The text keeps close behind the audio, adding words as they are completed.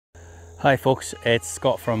Hi folks, it's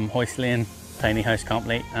Scott from Hoist Lane Tiny House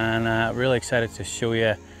Company, and really excited to show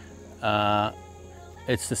you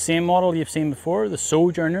it's the same model you've seen before, the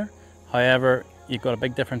Sojourner. However, you've got a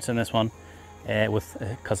big difference in this one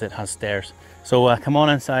because it has stairs. So come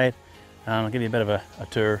on inside and I'll give you a bit of a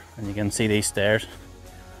tour, and you can see these stairs.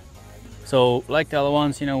 So like the other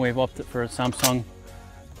ones, you know, we've opted for Samsung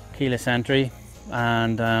keyless entry,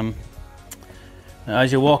 and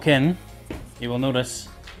as you walk in you will notice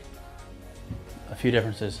a few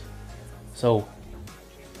differences. So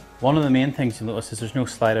one of the main things you'll notice is there's no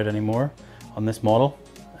slide out anymore on this model,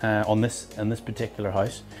 in this particular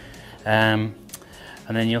house, and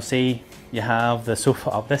then you'll see you have the sofa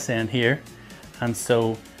up this end here, and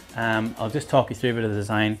so I'll just talk you through a bit of the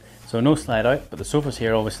design. So no slide out, but the sofa's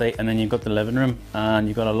here obviously, and then you've got the living room, and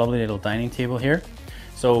you've got a lovely little dining table here.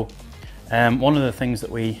 So one of the things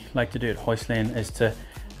that we like to do at Hoist Lane is to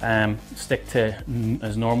stick to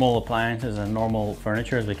as normal appliances and normal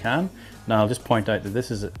furniture as we can. Now I'll just point out that this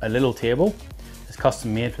is a little table. It's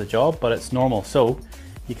custom made for the job, but it's normal, so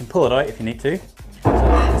you can pull it out if you need to.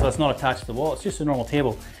 So it's not attached to the wall, it's just a normal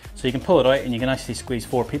table. So you can pull it out and you can actually squeeze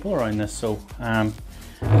 4 people around this. So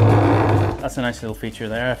that's a nice little feature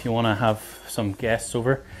there if you want to have some guests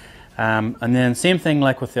over. And then same thing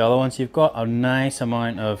like with the other ones, you've got a nice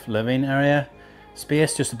amount of living area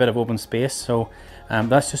space, just a bit of open space. So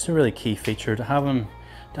that's just a really key feature to having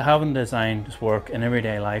design just work in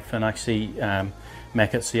everyday life and actually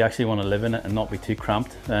make it so you actually want to live in it and not be too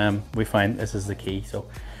cramped. We find this is the key. So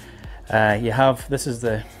you have, this is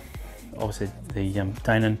the obviously the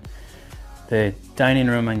dining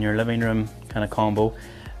room and your living room kind of combo.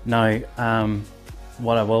 Now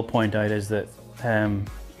what I will point out is that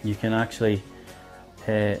you can actually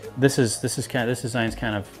this design's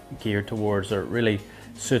kind of geared towards, or really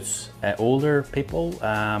suits older people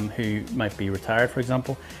who might be retired, for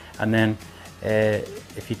example. And then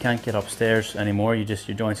if you can't get upstairs anymore, your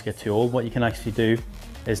joints get too old, what you can actually do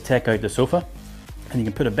is take out the sofa and you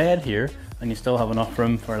can put a bed here, and you still have enough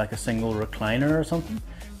room for like a single recliner or something,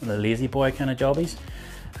 the lazy boy kind of jobbies.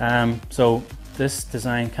 So this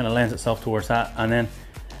design kind of lends itself towards that. And then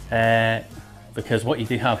because what you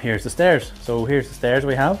do have here is the stairs. So here's the stairs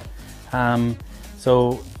we have.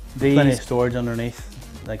 So these plenty of storage underneath,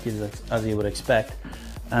 like as you would expect,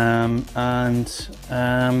 and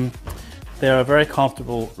they're a very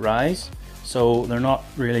comfortable rise. So they're not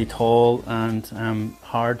really tall and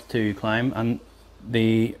hard to climb, and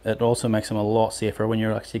it also makes them a lot safer when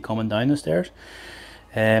you're actually coming down the stairs.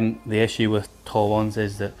 The issue with tall ones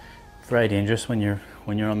is that it's very dangerous when you're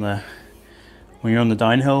on the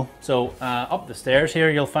downhill. So up the stairs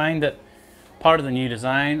here, you'll find that part of the new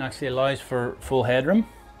design actually allows for full headroom.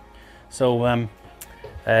 So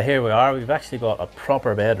here we are, we've actually got a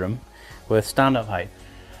proper bedroom with stand-up height,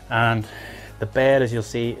 and the bed, as you'll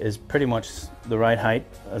see, is pretty much the right height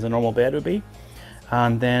as a normal bed would be.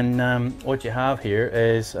 And then what you have here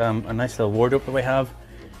is a nice little wardrobe that we have.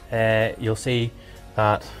 You'll see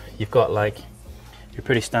that you've got like your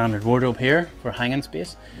pretty standard wardrobe here for hanging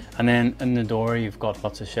space, and then in the door you've got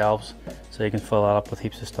lots of shelves, so you can fill that up with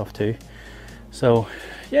heaps of stuff too. So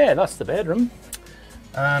yeah, that's the bedroom,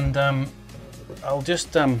 and I'll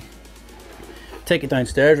just take it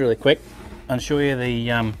downstairs really quick and show you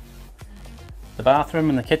the bathroom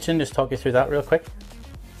and the kitchen. Just talk you through that real quick.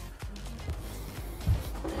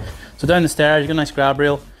 So down the stairs, you've got a nice grab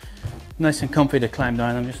rail, nice and comfy to climb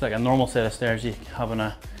down them, just like a normal set of stairs you have in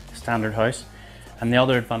a standard house. And the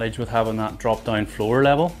other advantage with having that drop down floor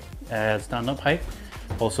level, stand-up height,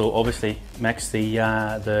 also obviously makes the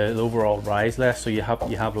overall rise less, so you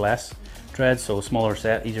have less tread, so smaller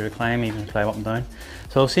set, easier to climb, even climb up and down.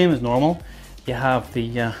 So same as normal, you have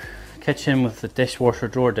the kitchen with the dishwasher,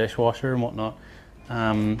 drawer dishwasher and whatnot,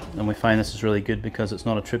 and we find this is really good because it's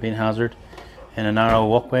not a tripping hazard in a narrow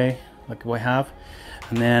walkway like we have.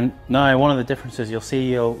 And then now one of the differences, you'll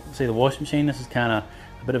see the washing machine. This is kind of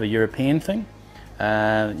a bit of a European thing.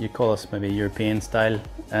 You call this maybe European style,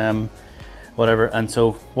 whatever. And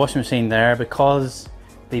so washing machine there, because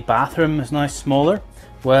the bathroom is now smaller.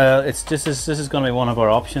 Well, this is going to be one of our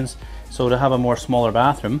options. So to have a more smaller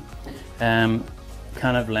bathroom, kind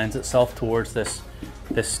of lends itself towards this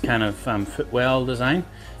kind of footwell design.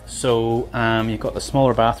 So you've got the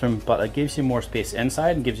smaller bathroom, but it gives you more space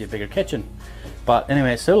inside and gives you a bigger kitchen. But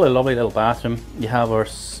anyway, it's still a lovely little bathroom. You have our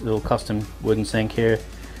little custom wooden sink here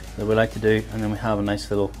that we like to do, and then we have a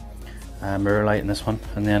nice little mirror light in this one,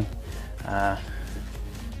 and then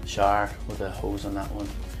shower with a hose on that one.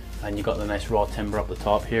 And you've got the nice raw timber up the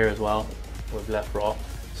top here as well. We've left raw,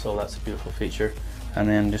 so that's a beautiful feature. And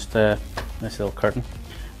then just a nice little curtain.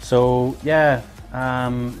 So yeah,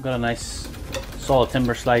 Got a nice solid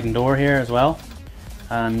timber sliding door here as well,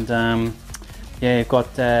 and yeah, you've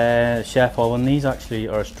got chef oven. These actually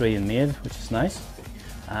are Australian made, which is nice.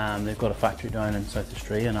 They've got a factory down in South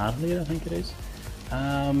Australia, in Adelaide, I think it is.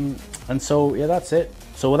 And so yeah, that's it.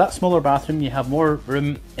 So with that smaller bathroom, you have more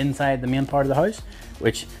room inside the main part of the house,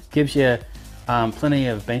 which gives you plenty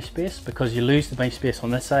of bench space, because you lose the bench space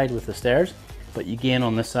on this side with the stairs, but you gain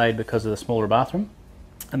on this side because of the smaller bathroom.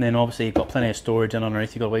 And then obviously you've got plenty of storage in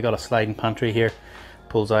underneath. We got a sliding pantry here,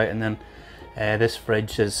 pulls out, and then this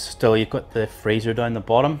fridge is still, you've got the freezer down the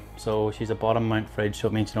bottom, so she's a bottom mount fridge, so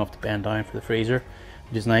it means you don't have to bend down for the freezer,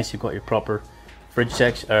 which is nice. You've got your proper fridge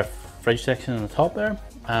section on the top there.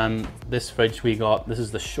 And this fridge we got, this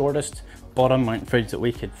is the shortest bottom mount fridge that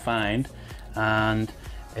we could find, and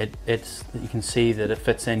it's you can see that it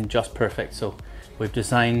fits in just perfect. So we've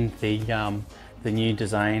designed the new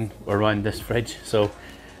design around this fridge, so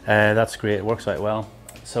that's great. It works out well.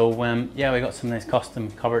 So yeah, we got some nice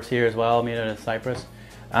custom cupboards here as well, made out of cypress,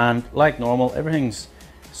 and like normal, everything's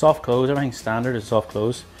soft close, everything's standard is soft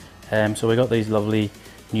close. So we got these lovely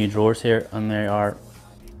new drawers here, and they are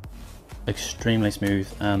extremely smooth,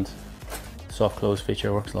 and soft close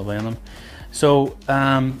feature works lovely on them. So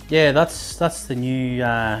yeah, that's the new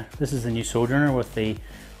this is the new Sojourner with the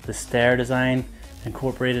stair design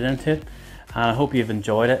incorporated into it. I hope you've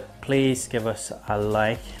enjoyed it. Please give us a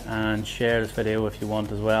like and share this video if you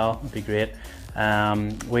want as well. It'd be great.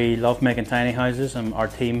 We love making tiny houses, and our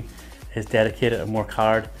team is dedicated and work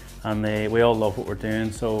hard, and we all love what we're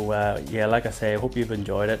doing. So yeah, like I say, I hope you've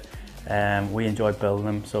enjoyed it. We enjoyed building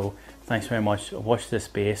them. So thanks very much. Watch this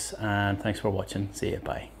space, and thanks for watching. See you.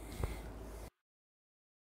 Bye.